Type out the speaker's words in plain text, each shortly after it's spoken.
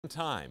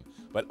time,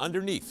 but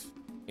underneath,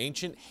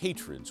 ancient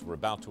hatreds were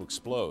about to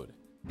explode.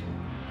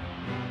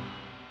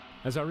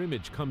 As our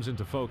image comes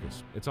into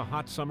focus, it's a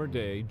hot summer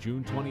day,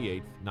 June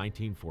 28,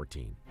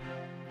 1914.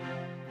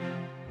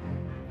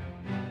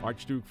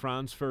 Archduke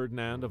Franz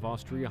Ferdinand of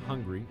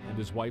Austria-Hungary and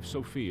his wife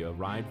Sophia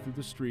ride through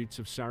the streets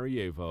of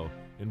Sarajevo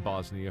in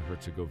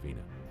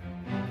Bosnia-Herzegovina.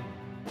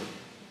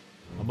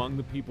 Among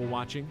the people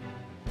watching,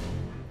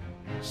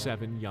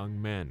 7 young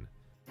men.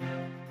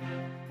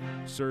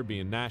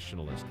 Serbian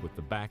nationalists with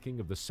the backing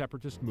of the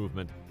separatist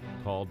movement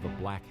called the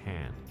Black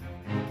Hand.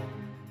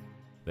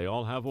 They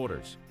all have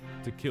orders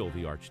to kill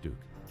the Archduke.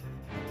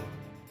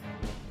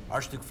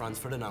 Archduke Franz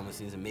Ferdinand was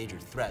seen as a major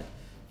threat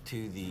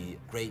to the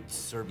great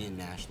Serbian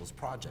nationalist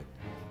project.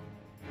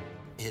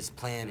 His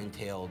plan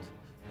entailed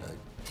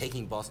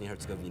taking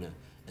Bosnia-Herzegovina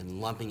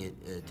and lumping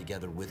it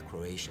together with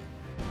Croatia.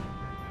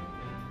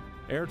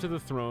 Heir to the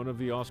throne of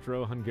the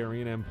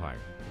Austro-Hungarian Empire,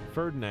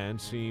 Ferdinand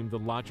seemed the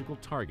logical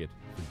target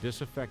for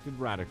disaffected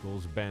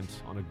radicals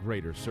bent on a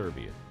greater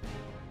Serbia.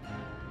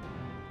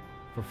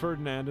 For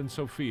Ferdinand and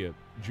Sophia,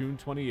 June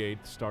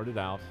 28th started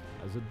out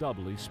as a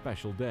doubly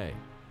special day.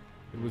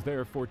 It was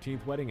their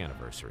 14th wedding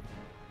anniversary,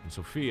 and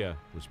Sophia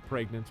was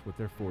pregnant with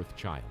their 4th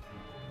child.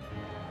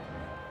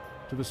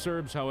 To the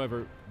Serbs,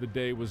 however, the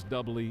day was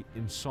doubly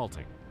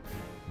insulting.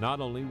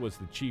 Not only was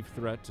the chief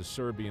threat to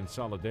Serbian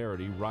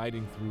solidarity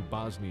riding through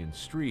Bosnian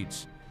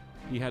streets,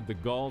 he had the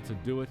gall to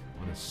do it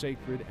on a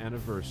sacred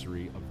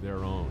anniversary of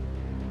their own.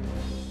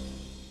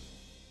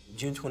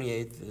 June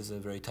 28th is a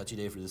very touchy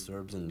day for the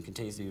Serbs and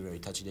continues to be a very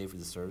touchy day for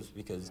the Serbs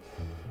because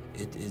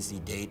it is the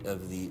date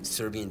of the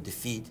Serbian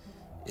defeat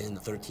in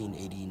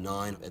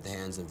 1389 at the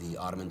hands of the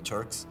Ottoman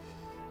Turks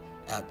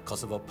at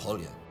Kosovo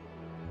Polja.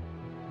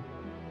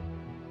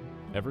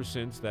 Ever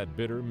since that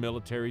bitter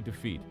military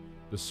defeat,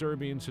 the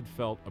Serbians had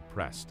felt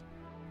oppressed.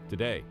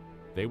 Today,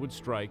 they would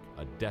strike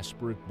a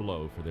desperate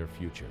blow for their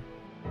future.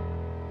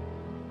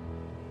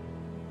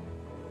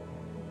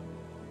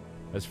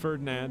 As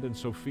Ferdinand and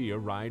Sophia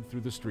ride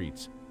through the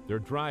streets, their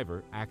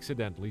driver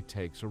accidentally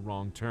takes a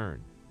wrong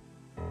turn.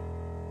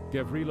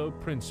 Gavrilo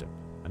Princip,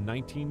 a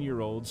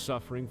 19-year-old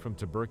suffering from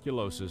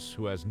tuberculosis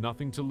who has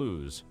nothing to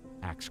lose,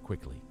 acts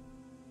quickly.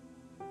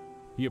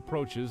 He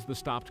approaches the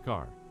stopped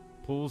car,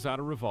 pulls out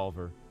a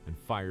revolver, and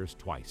fires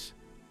twice.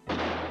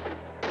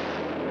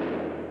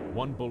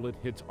 One bullet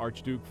hits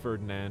Archduke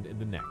Ferdinand in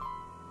the neck.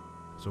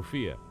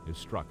 Sophia is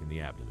struck in the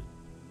abdomen.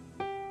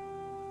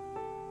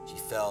 She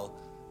fell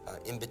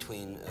in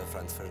between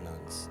Franz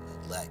Ferdinand's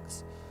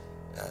legs.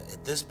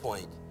 At this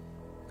point,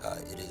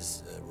 it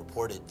is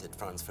reported that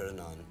Franz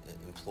Ferdinand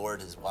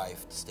implored his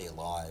wife to stay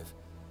alive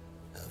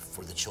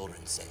for the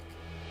children's sake.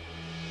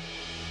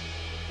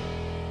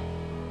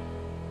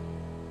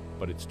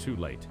 But it's too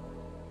late.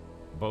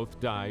 Both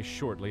die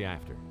shortly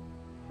after.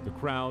 The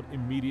crowd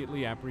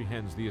immediately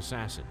apprehends the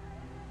assassin.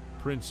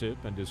 Princip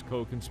and his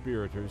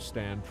co-conspirators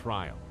stand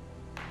trial.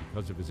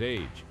 Because of his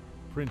age,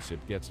 Princip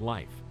gets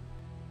life,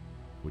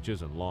 which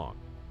isn't long.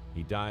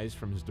 He dies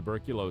from his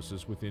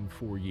tuberculosis within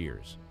 4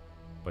 years.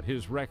 But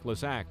his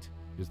reckless act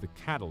is the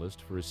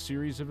catalyst for a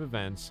series of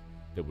events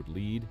that would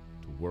lead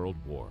to World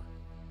War.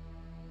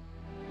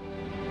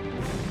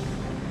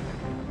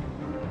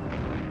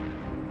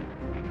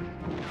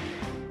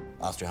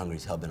 Austria-Hungary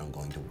is hell-bent on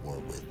going to war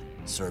with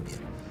Serbia.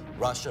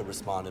 Russia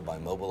responded by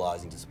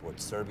mobilizing to support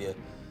Serbia.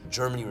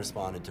 Germany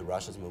responded to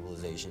Russia's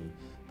mobilization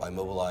by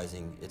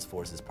mobilizing its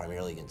forces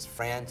primarily against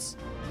France.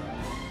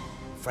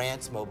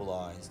 France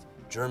mobilized,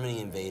 Germany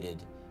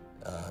invaded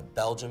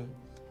Belgium,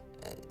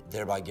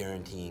 thereby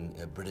guaranteeing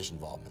British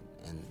involvement,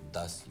 and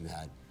thus you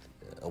had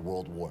a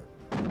world war.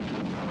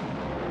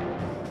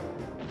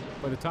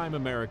 By the time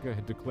America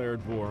had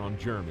declared war on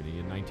Germany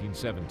in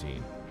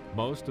 1917,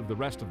 most of the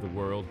rest of the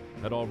world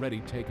had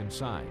already taken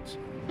sides.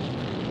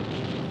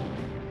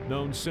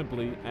 Known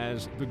simply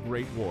as the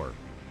Great War,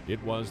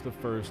 it was the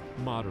first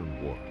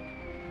modern war,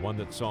 one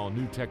that saw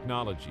new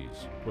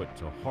technologies put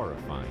to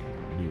horrifying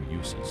new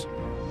uses.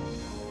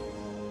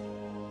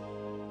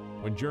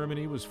 When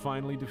Germany was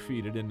finally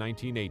defeated in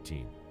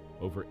 1918,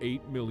 over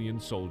 8 million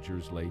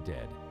soldiers lay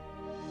dead.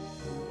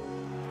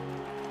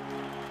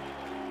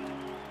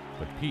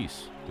 But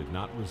peace did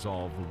not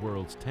resolve the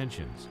world's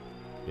tensions.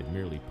 It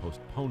merely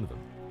postponed them.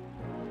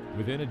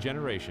 Within a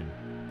generation,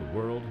 the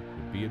world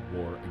would be at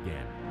war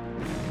again.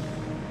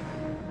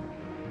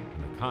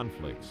 And the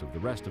conflicts of the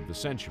rest of the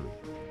century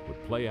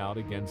would play out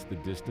against the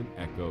distant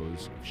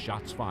echoes of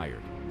shots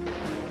fired.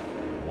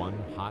 One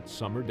hot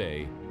summer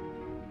day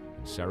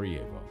in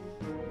Sarajevo,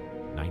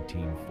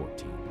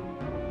 1914.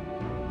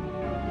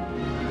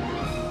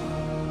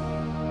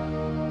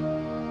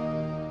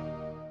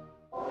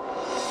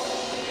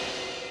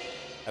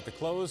 At the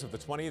close of the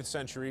 20th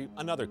century,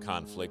 another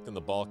conflict in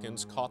the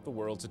Balkans caught the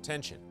world's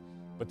attention.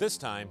 But this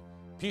time,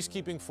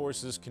 peacekeeping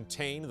forces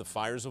contained the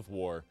fires of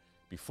war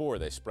before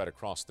they spread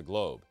across the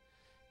globe.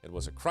 It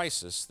was a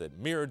crisis that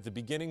mirrored the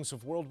beginnings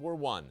of World War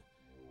I,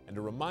 and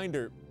a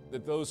reminder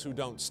that those who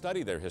don't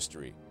study their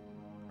history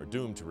are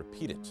doomed to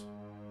repeat it.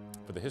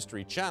 For the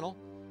History Channel,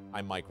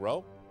 I'm Mike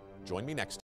Rowe. Join me next time.